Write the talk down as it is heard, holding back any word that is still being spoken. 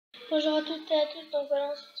Bonjour à toutes et à tous, donc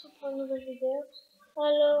voilà, on se retrouve pour une nouvelle vidéo.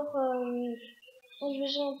 Alors, je vais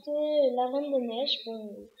chanter La Reine des Neiges.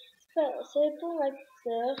 Bon, c'est pour ma petite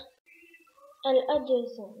sœur. Elle a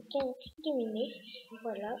 2 ans, donc 2 minutes.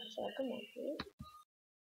 Voilà, ça va commencer.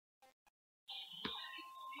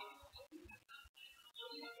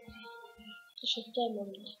 Je t'aime,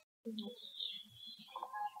 mamie.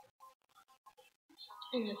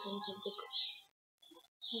 On a plein de déco.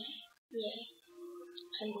 Yeah.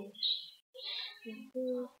 Allez. Dans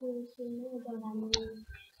la nuit,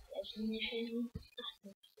 la journée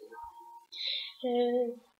le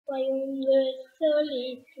royaume de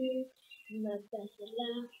solitude m'a passé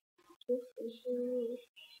là pour toujours.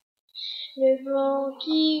 Le vent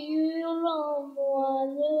qui hurle en moi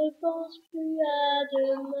ne pense plus à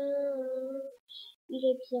demain. Il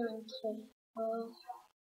est bien très fort,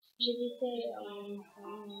 j'évitais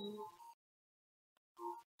enfin.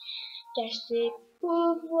 Cache tes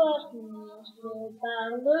pouvoirs, ne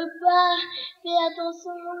parle pas, fais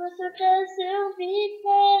attention, le secret survit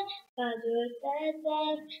pas. Pas de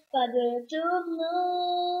patate, pas de tournant,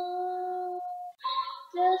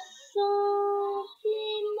 de sentiments.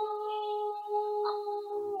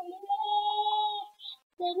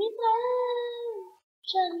 Délivré,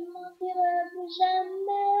 je ne mentirai plus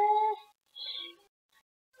jamais.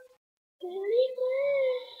 Délivré,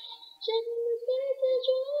 je ne sais que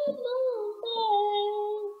je m'en vais.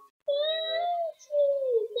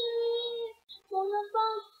 Décidé, mon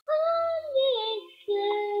enfant en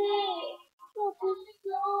effet, mon fils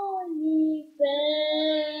en l'hiver.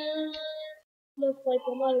 Le froid est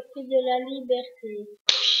pour moi le prix de la liberté.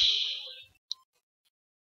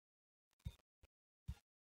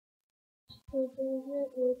 Je deviens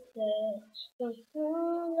auteur,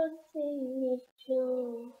 j'entends la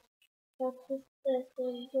signification. La tristesse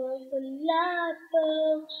de la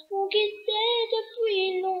peur m'ont quitté depuis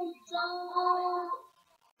longtemps.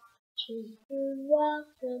 Je peux voir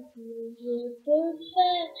comme je peux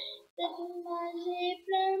faire, cette magie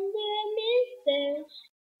pleine de mystères.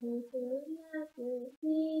 Contre la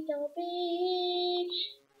vie, tant pis,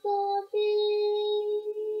 tant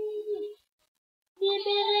pis.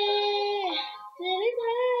 Libéré,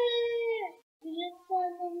 délivré, je sens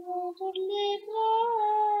le monde dans les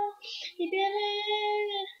bras. Libéré,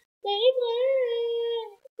 délivré,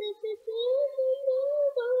 c'est ne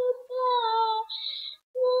m'ouvre pas.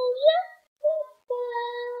 Non, je peux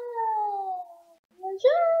pas, mais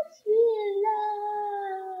je suis là,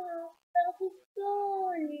 partout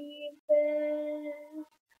dans l'hiver.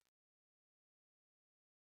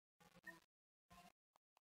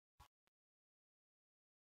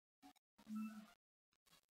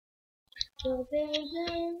 Dans des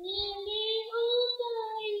années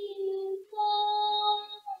envahit le temps,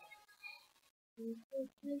 il faut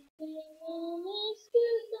que c'est mon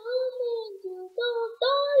excuse dans mes doutes,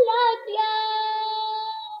 dans la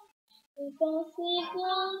glace. Les pensées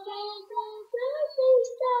blanches de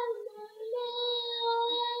cristal me lèvent.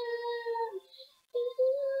 Je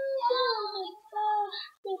ne pas,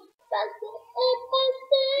 le passé est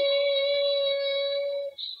passé.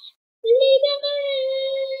 Libéré,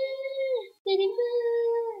 délivré,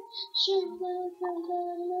 je veux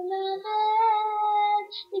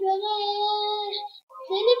m'arrête. Libéré,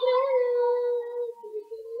 délivré,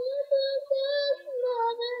 ma princesse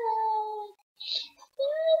m'arrête. Je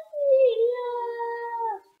suis là,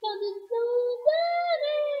 car du temps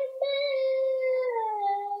d'arrêter,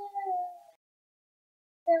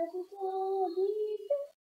 car du temps d'hiver.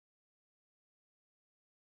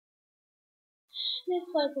 Le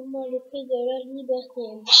froid est pour moi le prix de la liberté.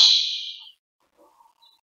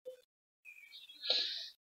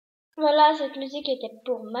 Voilà, cette musique était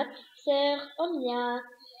pour ma sœur Omnia.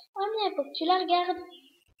 Omnia, faut que tu la regardes.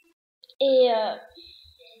 Et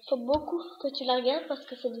faut beaucoup que tu la regardes parce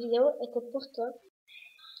que cette vidéo était pour toi.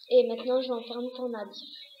 Et maintenant, je vais en faire une tornade.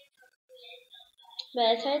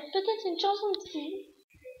 Ben, ça va être peut-être une chanson de fille.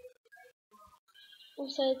 Ou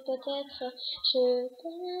ça va être peut-être Je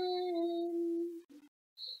t'aime,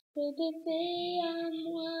 le bébé à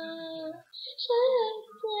moi. Je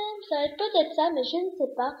t'aime. Ça va être peut-être ça, mais je ne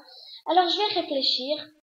sais pas. Alors, je vais réfléchir.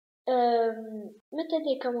 Mettez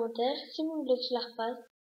des commentaires si vous voulez que je la refasse.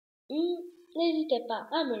 N'hésitez pas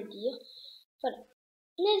à me le dire. Voilà.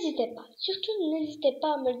 N'hésitez pas. Surtout, n'hésitez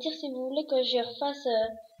pas à me le dire si vous voulez que je refasse.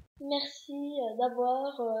 Merci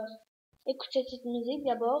d'avoir écouté cette musique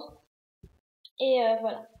d'abord. Et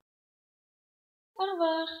voilà. Au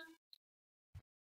revoir.